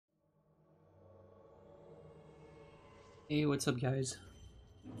Hey, what's up, guys?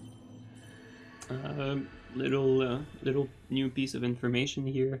 Little new piece of information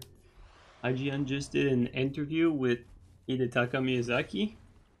here. IGN just did an interview with Hidetaka Miyazaki,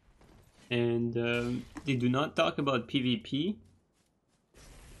 and they do not talk about PvP,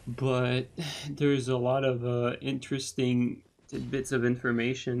 but there's a lot of interesting tidbits of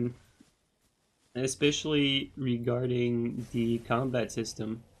information, especially regarding the combat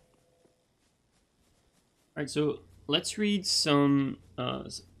system. Alright, so let's read some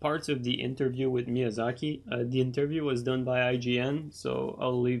parts of the interview with Miyazaki. The interview was done by IGN, so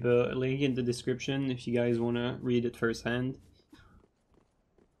I'll leave a link in the description if you guys want to read it firsthand.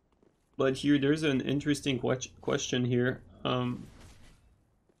 But here, there's an interesting question here. The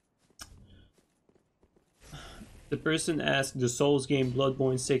person asked, the Souls game,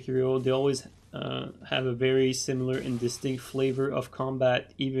 Bloodborne, Sekiro, they always have a very similar and distinct flavor of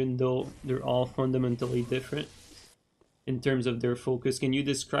combat, even though they're all fundamentally different in terms of their focus. Can you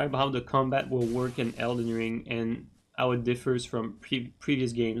describe how the combat will work in Elden Ring and how it differs from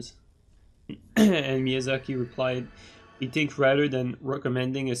previous games? And Miyazaki replied, we think rather than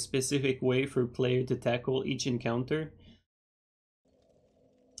recommending a specific way for a player to tackle each encounter,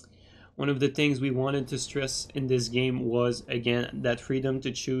 one of the things we wanted to stress in this game was, again, that freedom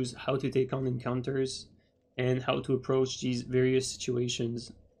to choose how to take on encounters and how to approach these various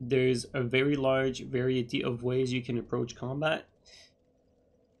situations. There's a very large variety of ways you can approach combat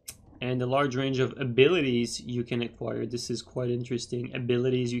and a large range of abilities you can acquire. This is quite interesting.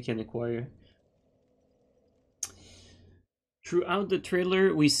 Abilities you can acquire. Throughout the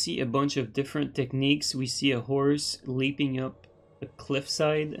trailer, we see a bunch of different techniques. We see a horse leaping up a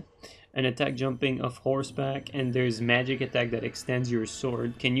cliffside, an attack jumping off horseback, and there's magic attack that extends your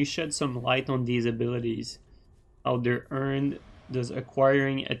sword. Can you shed some light on these abilities? How they're earned? Does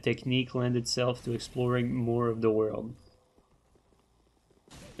acquiring a technique lend itself to exploring more of the world?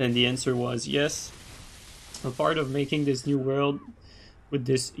 And the answer was yes. A part of making this new world with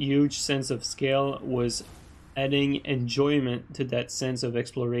this huge sense of scale was adding enjoyment to that sense of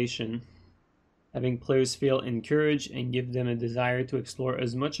exploration. Having players feel encouraged and give them a desire to explore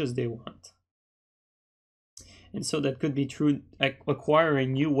as much as they want. And so that could be through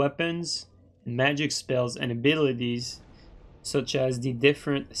acquiring new weapons, magic spells, and abilities, such as the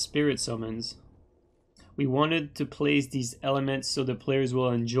different spirit summons. We wanted to place these elements so the players will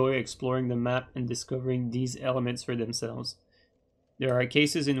enjoy exploring the map and discovering these elements for themselves. There are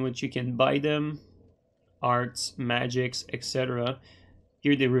cases in which you can buy them, arts, magics, etc.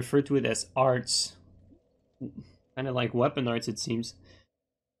 Here they refer to it as arts, kind of like weapon arts, it seems.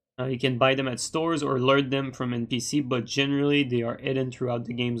 You can buy them at stores or learn them from NPC, but generally they are hidden throughout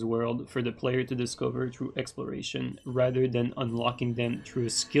the game's world for the player to discover through exploration, rather than unlocking them through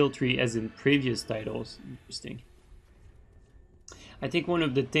a skill tree as in previous titles. Interesting. I think one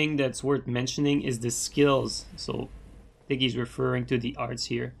of the things that's worth mentioning is the skills. So I think he's referring to the arts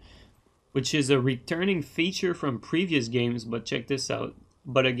here, which is a returning feature from previous games, but check this out.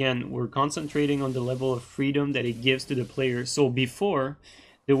 But again, we're concentrating on the level of freedom that it gives to the player. So before,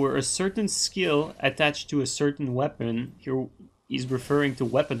 there were a certain skill attached to a certain weapon. Here he's referring to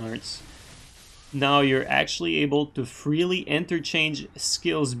weapon arts. Now you're actually able to freely interchange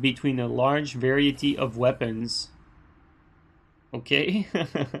skills between a large variety of weapons. Okay?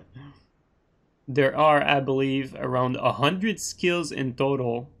 There are, I believe, around 100 skills in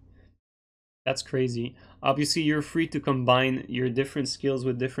total. That's crazy. Obviously, you're free to combine your different skills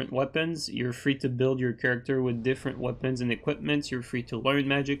with different weapons. You're free to build your character with different weapons and equipments. You're free to learn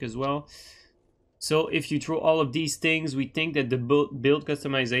magic as well. So if you throw all of these things, we think that the build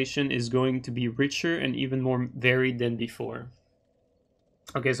customization is going to be richer and even more varied than before.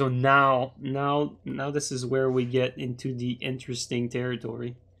 Okay, so now this is where we get into the interesting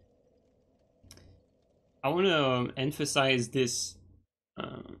territory. I want to emphasize this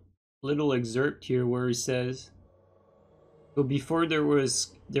little excerpt here where he says, so before there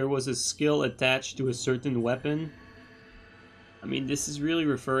was a skill attached to a certain weapon. I mean, this is really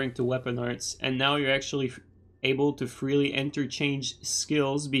referring to weapon arts, and now you're actually able to freely interchange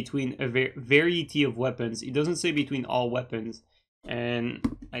skills between a variety of weapons. It doesn't say between all weapons, and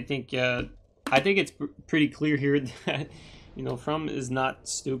I think it's pretty clear here that, you know, From is not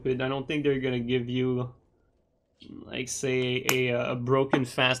stupid. I don't think they're gonna give you, like, say a broken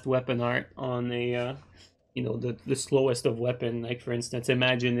fast weapon art on a you know, the slowest of weapon. Like, for instance,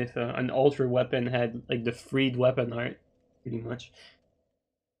 imagine if an ultra weapon had like the freed weapon art, pretty much.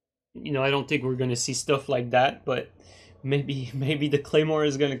 You know, I don't think we're gonna see stuff like that, but maybe the Claymore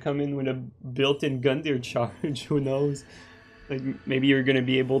is gonna come in with a built-in gun deer charge. Who knows? Like, maybe you're gonna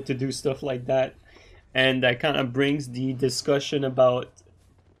be able to do stuff like that. And that kind of brings the discussion about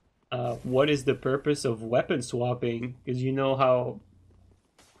what is the purpose of weapon swapping, because you know how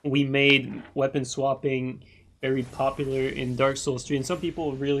we made weapon swapping very popular in Dark Souls 3, and some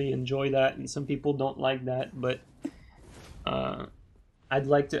people really enjoy that and some people don't like that, but I'd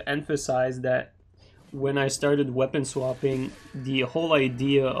like to emphasize that when I started weapon swapping, the whole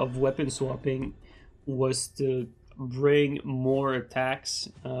idea of weapon swapping was to bring more attacks,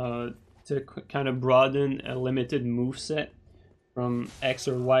 to kind of broaden a limited moveset from X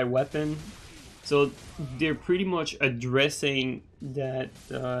or Y weapon. So they're pretty much addressing that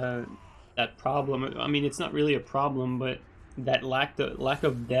that problem. I mean, it's not really a problem, but that lack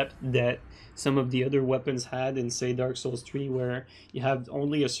of depth that some of the other weapons had in, say, Dark Souls 3, where you have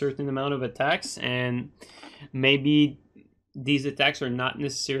only a certain amount of attacks, and maybe these attacks are not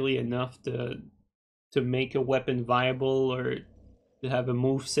necessarily enough to make a weapon viable or to have a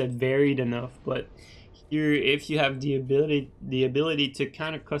move set varied enough. But here, if you have the ability to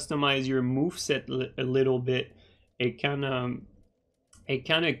kind of customize your move set a little bit, it kind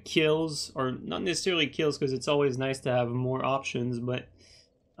of kills, or not necessarily kills, because it's always nice to have more options, but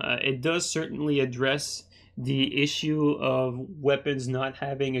it does certainly address the issue of weapons not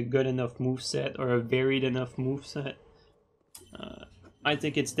having a good enough moveset or a varied enough moveset. I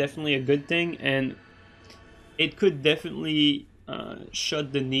think it's definitely a good thing, and it could definitely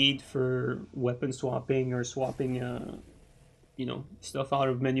shut the need for weapon swapping or swapping you know, stuff out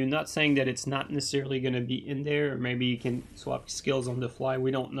of menu. Not saying that it's not necessarily going to be in there, or maybe you can swap skills on the fly,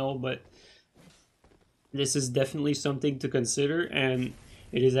 we don't know, but this is definitely something to consider, and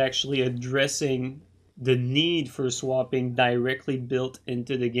it is actually addressing the need for swapping directly built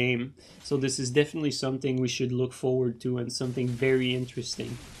into the game. So this is definitely something we should look forward to, and something very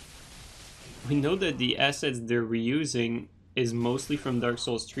interesting. We know that the assets they're reusing is mostly from Dark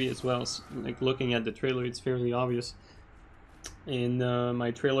Souls 3 as well. So, like, looking at the trailer, it's fairly obvious. In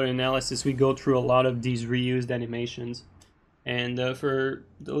my trailer analysis, we go through a lot of these reused animations. And for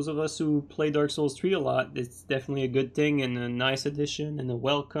those of us who play Dark Souls 3 a lot, it's definitely a good thing and a nice addition and a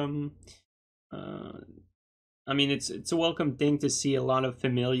welcome. I mean, it's a welcome thing to see a lot of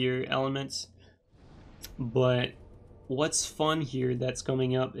familiar elements. But what's fun here that's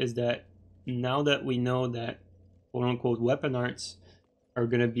coming up is that now that we know that quote-unquote weapon arts are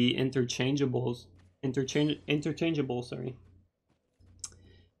going to be interchangeable, sorry,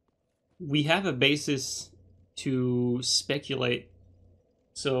 we have a basis to speculate.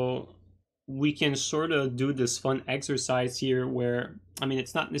 So we can sort of do this fun exercise here where, I mean,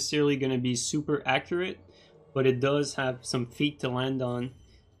 it's not necessarily going to be super accurate, but it does have some feet to land on.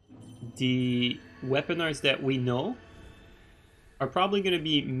 The weapon arts that we know are probably going to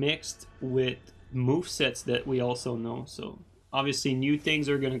be mixed with movesets that we also know. So obviously new things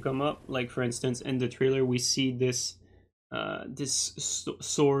are going to come up. Like, for instance, in the trailer we see this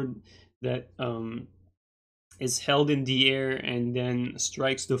sword that is held in the air and then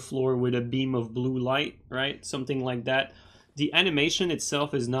strikes the floor with a beam of blue light, right? Something like that. The animation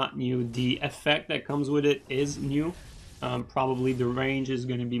itself is not new. The effect that comes with it is new. Probably the range is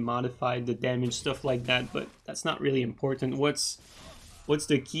going to be modified, the damage, stuff like that, but that's not really important. What's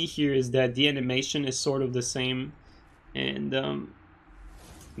the key here is that the animation is sort of the same, and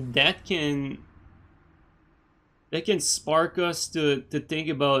that can spark us to think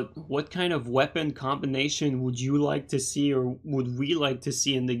about what kind of weapon combination would you like to see, or would we like to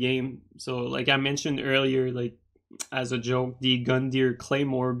see in the game. So like I mentioned earlier, like as a joke, the Gundyr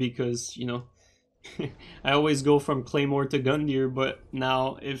Claymore, because, you know, I always go from Claymore to Gundyr, but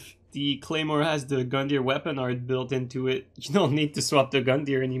now if the Claymore has the Gundyr weapon art built into it, you don't need to swap the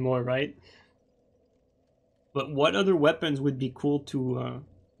Gundyr anymore, right? But what other weapons would be cool to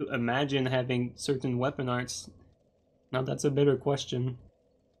imagine having certain weapon arts? Now that's a better question.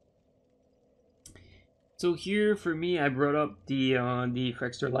 So here for me, I brought up the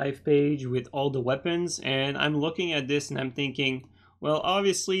Frexter Life page with all the weapons, and I'm looking at this and I'm thinking, well,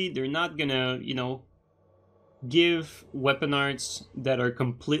 obviously they're not gonna, you know, give weapon arts that are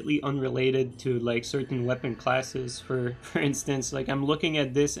completely unrelated to like certain weapon classes. For instance, like I'm looking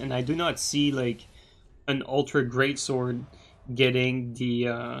at this and I do not see like an ultra greatsword getting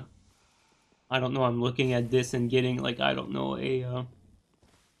the I don't know, I'm looking at this and getting like, I don't know, a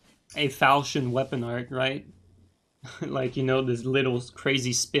falchion weapon art, right? Like, you know, this little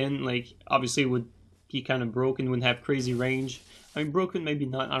crazy spin, like obviously would be kind of broken, wouldn't have crazy range. I mean, broken maybe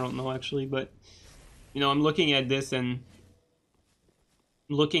not, I don't know actually, but you know, I'm looking at this and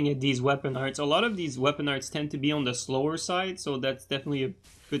looking at these weapon arts. A lot of these weapon arts tend to be on the slower side, so that's definitely a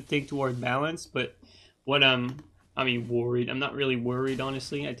good thing toward balance. But what I mean, worried, I'm not really worried,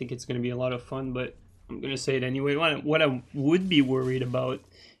 honestly. I think it's going to be a lot of fun, but I'm gonna say it anyway. What I would be worried about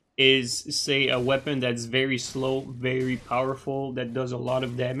is, say, a weapon that's very slow, very powerful, that does a lot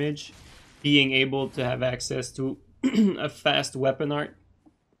of damage, being able to have access to a fast weapon art.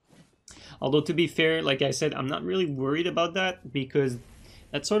 Although, to be fair, like I said, I'm not really worried about that, because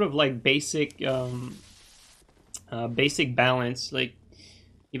that's sort of like basic basic balance. Like,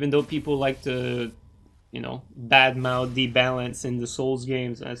 even though people like to, you know, badmouth the balance in the Souls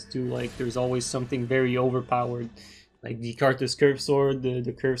games as to, like, there's always something very overpowered, like the Karthus curve sword,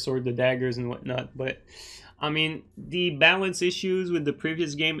 the curve sword, the daggers and whatnot. But I mean, the balance issues with the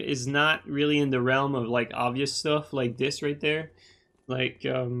previous game is not really in the realm of like obvious stuff like this right there. Like,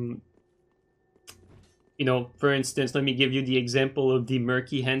 you know, for instance, let me give you the example of the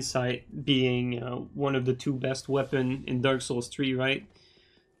Murky Hindsight being one of the two best weapon in Dark Souls 3, right?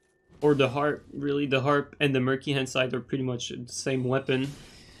 Or the harp, really. The harp and the Murky Hindsight are pretty much the same weapon.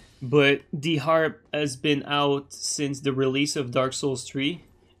 But the harp has been out since the release of Dark Souls 3.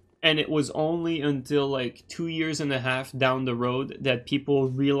 And it was only until like 2.5 years down the road that people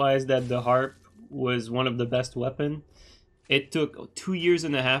realized that the harp was one of the best weapons. It took 2.5 years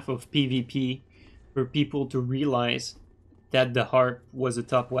of PvP for people to realize that the harp was a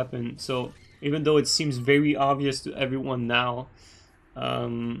top weapon. So even though it seems very obvious to everyone now,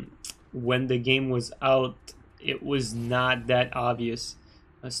 when the game was out, it was not that obvious.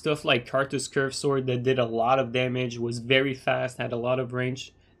 Stuff like Karthus curve sword that did a lot of damage, was very fast, had a lot of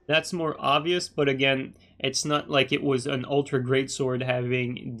range. That's more obvious, but again, it's not like it was an ultra great sword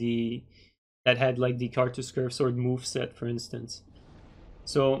having the that had like the Karthus curve sword moveset, for instance.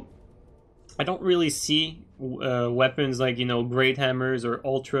 So I don't really see weapons like, you know, great hammers or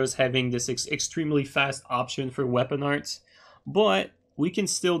ultras having this extremely fast option for weapon arts, but we can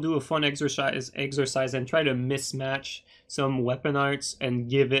still do a fun exercise and try to mismatch some weapon arts and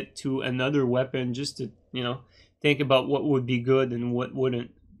give it to another weapon, just to, you know, think about what would be good and what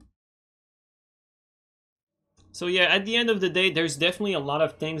wouldn't. So yeah, at the end of the day, there's definitely a lot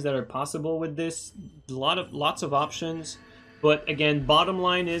of things that are possible with this. Lots of options. But again, bottom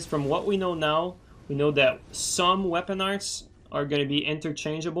line is, from what we know now, we know that some weapon arts are going to be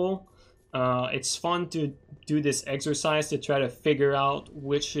interchangeable. It's fun to do this exercise to try to figure out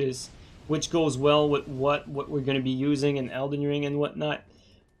which goes well with what we're going to be using in Elden Ring and whatnot.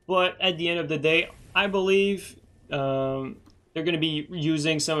 But at the end of the day, I believe they're going to be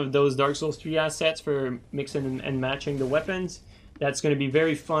using some of those Dark Souls 3 assets for mixing and matching the weapons. That's going to be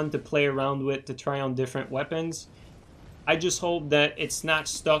very fun to play around with, to try on different weapons. I just hope that it's not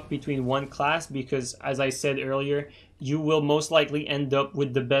stuck between one class, because, as I said earlier, you will most likely end up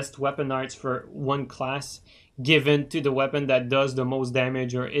with the best weapon arts for one class given to the weapon that does the most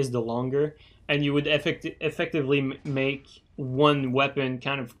damage or is the longer, and you would effectively make one weapon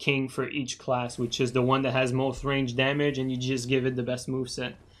kind of king for each class, which is the one that has most range damage, and you just give it the best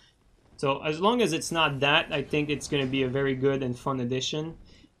moveset. So as long as it's not that, I think it's going to be a very good and fun addition.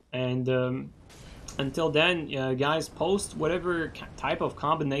 And until then, guys, post whatever type of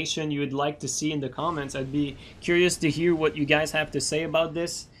combination you would like to see in the comments. I'd be curious to hear what you guys have to say about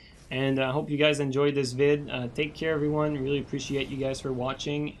this. And I hope you guys enjoyed this vid. Take care, everyone. Really appreciate you guys for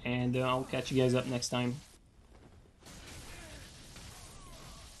watching. And I'll catch you guys up next time.